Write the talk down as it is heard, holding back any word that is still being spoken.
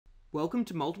Welcome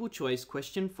to multiple choice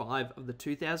question 5 of the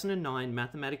 2009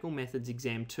 Mathematical Methods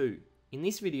Exam 2. In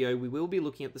this video we will be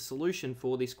looking at the solution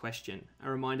for this question.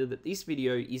 A reminder that this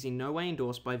video is in no way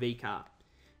endorsed by VCAA.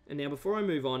 And now before I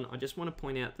move on, I just want to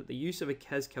point out that the use of a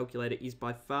CAS calculator is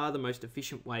by far the most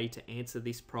efficient way to answer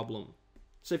this problem.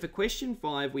 So for question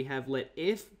 5 we have let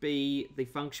f be the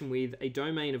function with a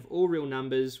domain of all real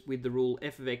numbers with the rule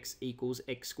f of x equals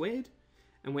x squared.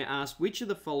 And we're asked which of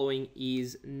the following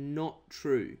is not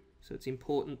true. So it's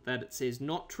important that it says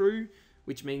not true,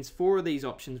 which means 4 of these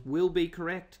options will be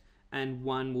correct and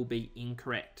 1 will be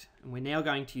incorrect. And we're now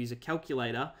going to use a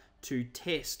calculator to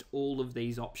test all of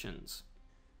these options.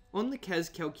 On the CAS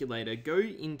calculator, go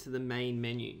into the main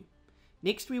menu.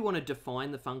 Next we want to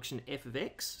define the function f of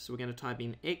x. So we're going to type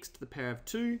in x to the power of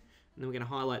 2, and then we're going to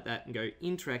highlight that and go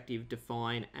interactive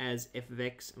define as f of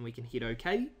x, and we can hit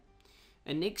OK.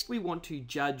 And next we want to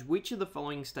judge which of the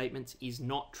following statements is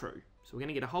not true. So we're going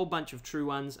to get a whole bunch of true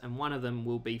ones, and one of them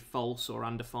will be false or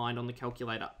undefined on the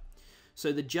calculator.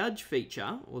 So the judge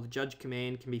feature, or the judge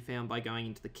command, can be found by going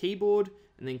into the keyboard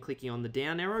and then clicking on the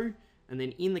down arrow. And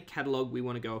then in the catalog, we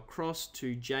want to go across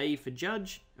to J for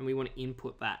judge, and we want to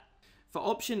input that. For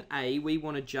option A, we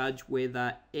want to judge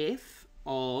whether f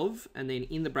of, and then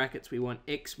in the brackets, we want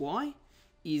xy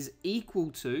is equal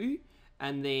to,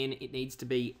 and then it needs to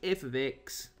be f of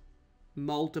x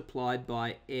multiplied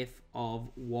by f of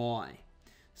y.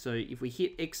 So if we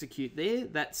hit execute there,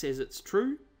 that says it's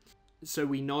true. So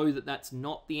we know that that's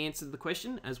not the answer to the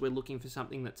question, as we're looking for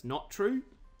something that's not true.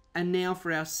 And now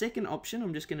for our second option,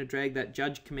 I'm just going to drag that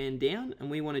judge command down, and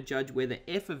we want to judge whether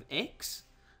f of x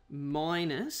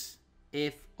minus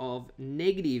f of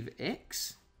negative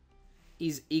x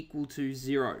is equal to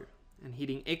 0. And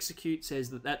hitting execute says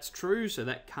that that's true, so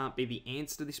that can't be the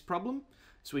answer to this problem.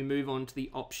 So we move on to the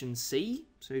option C.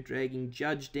 So dragging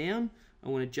judge down, I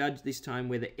want to judge this time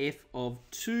whether f of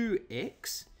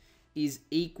 2x is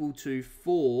equal to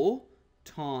 4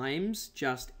 times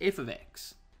just f of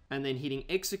x. And then hitting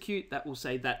execute, that will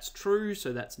say that's true,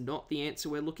 so that's not the answer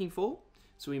we're looking for.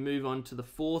 So we move on to the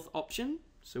fourth option.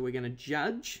 So we're going to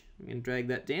judge, we're going to drag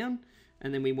that down,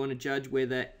 and then we want to judge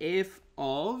whether f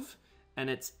of, and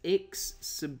it's x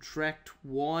subtract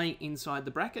y inside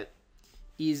the bracket,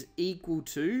 is equal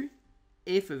to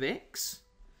f of x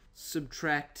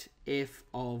subtract f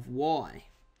of y.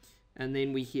 And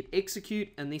then we hit execute,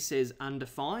 and this says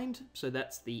undefined, so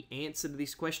that's the answer to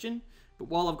this question. But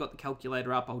while I've got the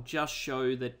calculator up, I'll just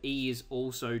show that E is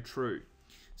also true.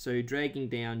 So dragging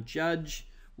down judge,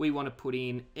 we want to put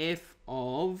in f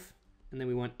of, and then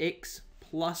we want x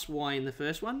plus y in the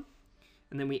first one,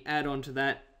 and then we add on to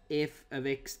that f of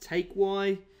x take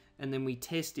y, and then we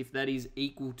test if that is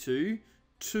equal to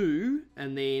 2,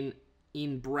 and then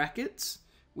in brackets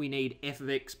we need f of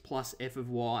x plus f of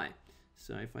y.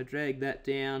 So if I drag that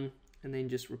down and then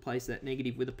just replace that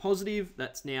negative with a positive,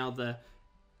 that's now the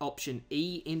option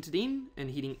E entered in, and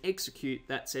hitting execute,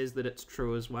 that says that it's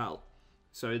true as well.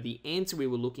 So the answer we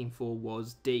were looking for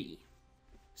was D.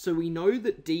 So we know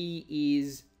that D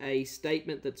is a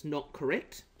statement that's not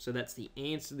correct, so that's the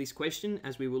answer to this question,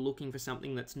 as we were looking for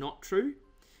something that's not true.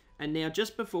 And now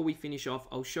just before we finish off,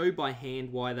 I'll show by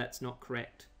hand why that's not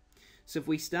correct. So if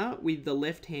we start with the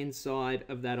left-hand side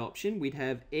of that option, we'd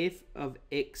have f of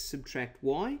x subtract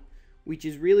y, which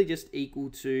is really just equal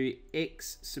to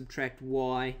x subtract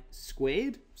y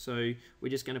squared. So we're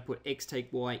just going to put x take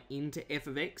y into f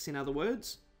of x, in other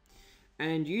words.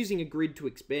 And using a grid to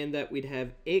expand that, we'd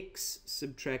have x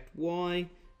subtract y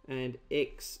and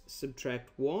x subtract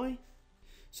y.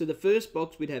 So the first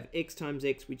box, we'd have x times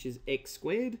x, which is x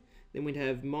squared. Then we'd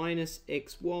have minus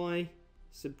xy,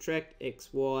 subtract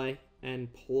xy,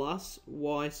 and plus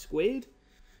y squared.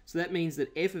 So that means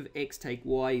that f of x take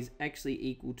y is actually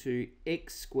equal to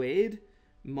x squared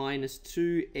minus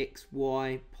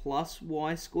 2xy plus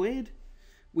y squared,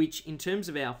 which in terms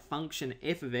of our function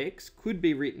f of x could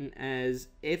be written as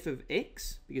f of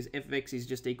x, because f of x is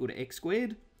just equal to x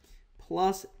squared,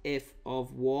 plus f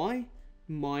of y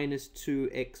minus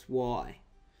 2xy.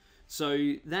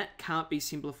 So that can't be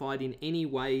simplified in any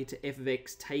way to f of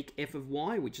x take f of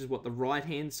y, which is what the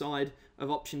right-hand side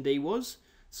of option D was.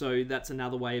 So that's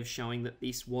another way of showing that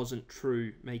this wasn't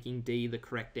true, making D the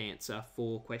correct answer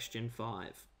for question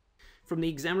 5. From the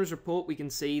examiner's report, we can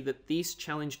see that this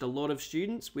challenged a lot of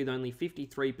students, with only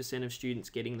 53% of students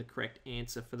getting the correct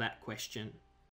answer for that question.